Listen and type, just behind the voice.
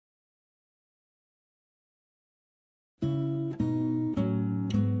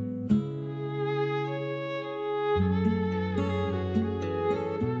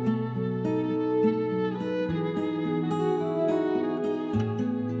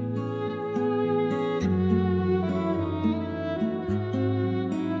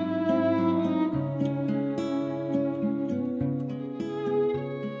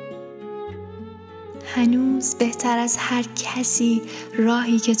بهتر از هر کسی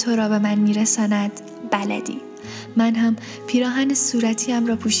راهی که تو را به من میرساند بلدی. من هم پیراهن صورتیم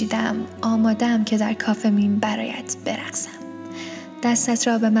را پوشیدم، آماده‌ام که در کافه میم برایت برقصم. دستت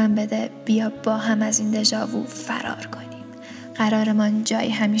را به من بده، بیا با هم از این دژاوو فرار کنیم. قرارمان جای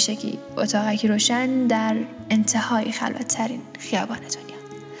همیشگی، اتاقکی روشن در انتهای خلوت‌ترین خیابان دنیا.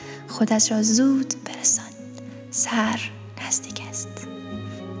 خودت را زود برسان، سحر نزدیک است.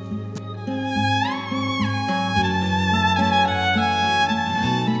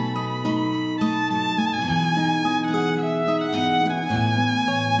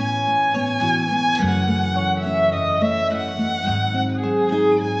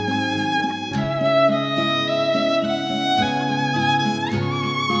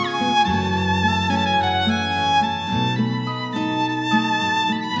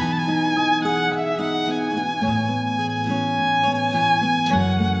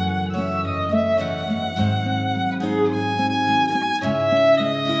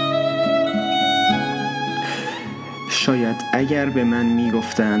 شاید اگر به من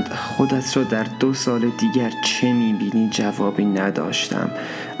میگفتند خودت را در 2 سال دیگر چه میبینی جوابی نداشتم،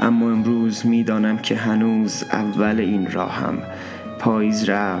 اما امروز میدانم که هنوز اول این راهم. پاییز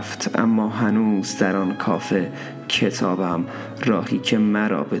رفت اما هنوز در آن کافه کتابم راهی که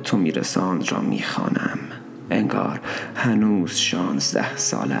مرا به تو میرساند را میخوانم. انگار هنوز 16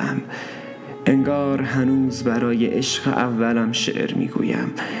 سالم، انگار هنوز برای عشق اولم شعر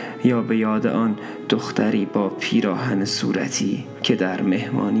میگویم، یا به یاد آن دختری با پیراهن صورتی که در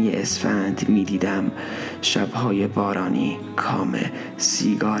مهمانی اسفند میدیدم شبهای بارانی کام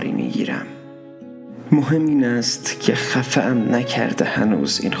سیگاری میگیرم. مهم این است که خفه‌ام نکرده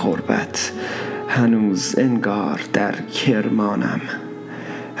هنوز این غربت، هنوز انگار در کرمانم،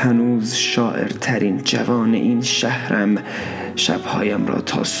 هنوز شاعرترین جوان این شهرم، شبهایم را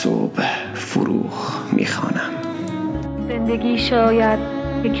تا صبح فروغ میخوانم. زندگی شاید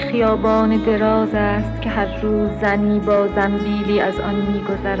یک خیابان دراز است که هر روز زنی با زنبیلی از آن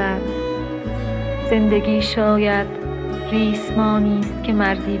می‌گذرد. زندگی شاید ریسمانی است که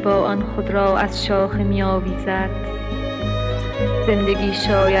مردی با آن خود را از شاخه می‌آویزد. زندگی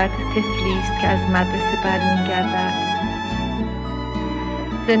شاید طفلی است که از مدرسه برمیگردد.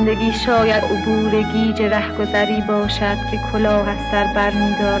 زندگی شاید عبور گیج رهگذری باشد که کلاه از سر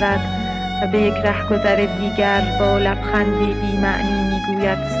برمی‌دارد و به یک رهگذر دیگر با لبخندی بی‌معنی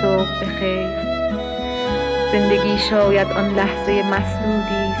میگوید صبح بخیر. زندگی شاید آن لحظه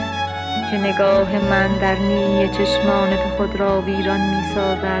مسدودی است که نگاه من در نیمی چشمان تو خود را ویران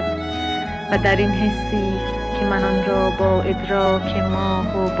می‌سازد و در این حسی است که من آن را با ادراک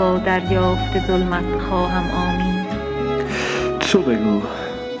ماه و با دریافت ظلمت خواهم آمیخت. تو بگو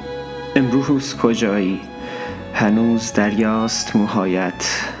امروز کجایی؟ هنوز دریاست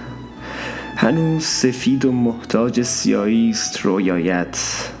موهایت، هنوز سفید و محتاج سیاهی است رویایت.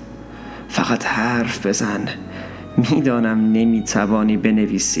 فقط حرف بزن، میدانم نمیتوانی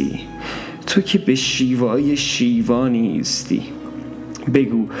بنویسی، تو که به شیوای شیوانی استی.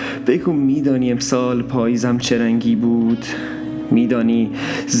 بگو میدانی امسال پاییزم چه رنگی بود؟ میدانی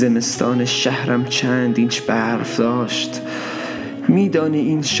زمستان شهرم چند اینچ برف داشت؟ میدانی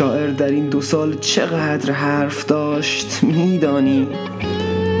این شاعر در این 2 سال چقدر حرف داشت؟ میدانی؟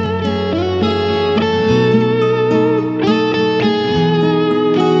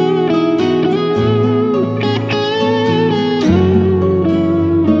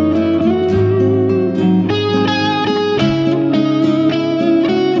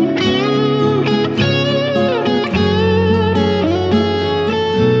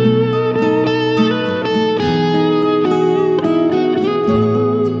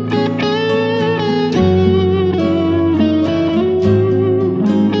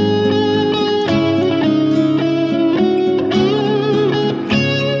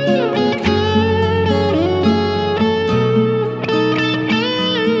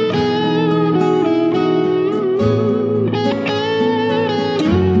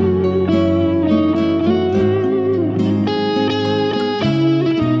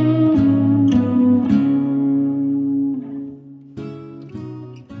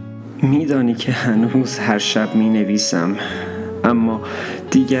 میدانی که هنوز هر شب می نویسم، اما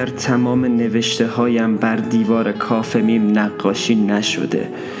دیگر تمام نوشته هایم بر دیوار کافه میم نقاشی نشده.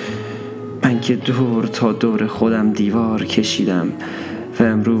 من که دور تا دور خودم دیوار کشیدم و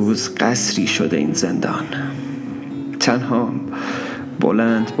امروز قصری شده این زندان. تنها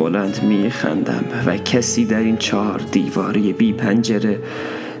بلند می خندم و کسی در این 4 دیواری بی پنجره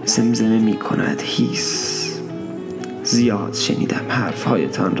زمزمه می کند هیس. زیاد شنیدم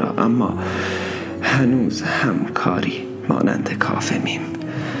حرفهایتان را، اما هنوز همکاری مانند کافه میم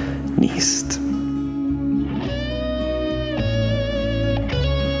نیست.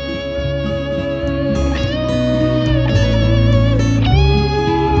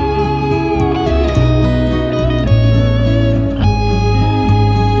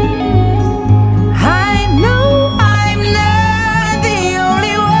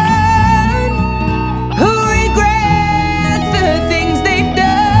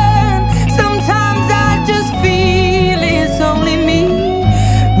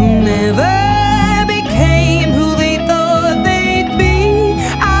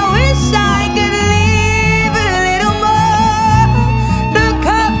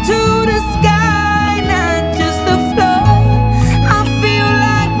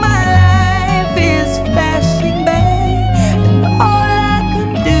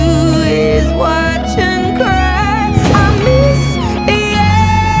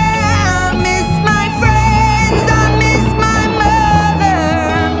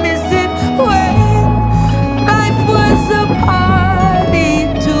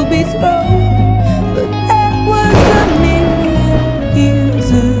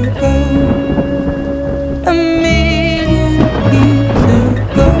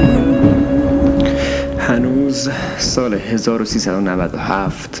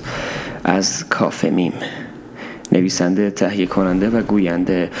 1397 از کافه میم. نویسنده، تهیه کننده و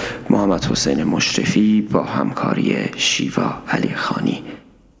گوینده محمد حسین مشرفی با همکاری شیوا علی خانی.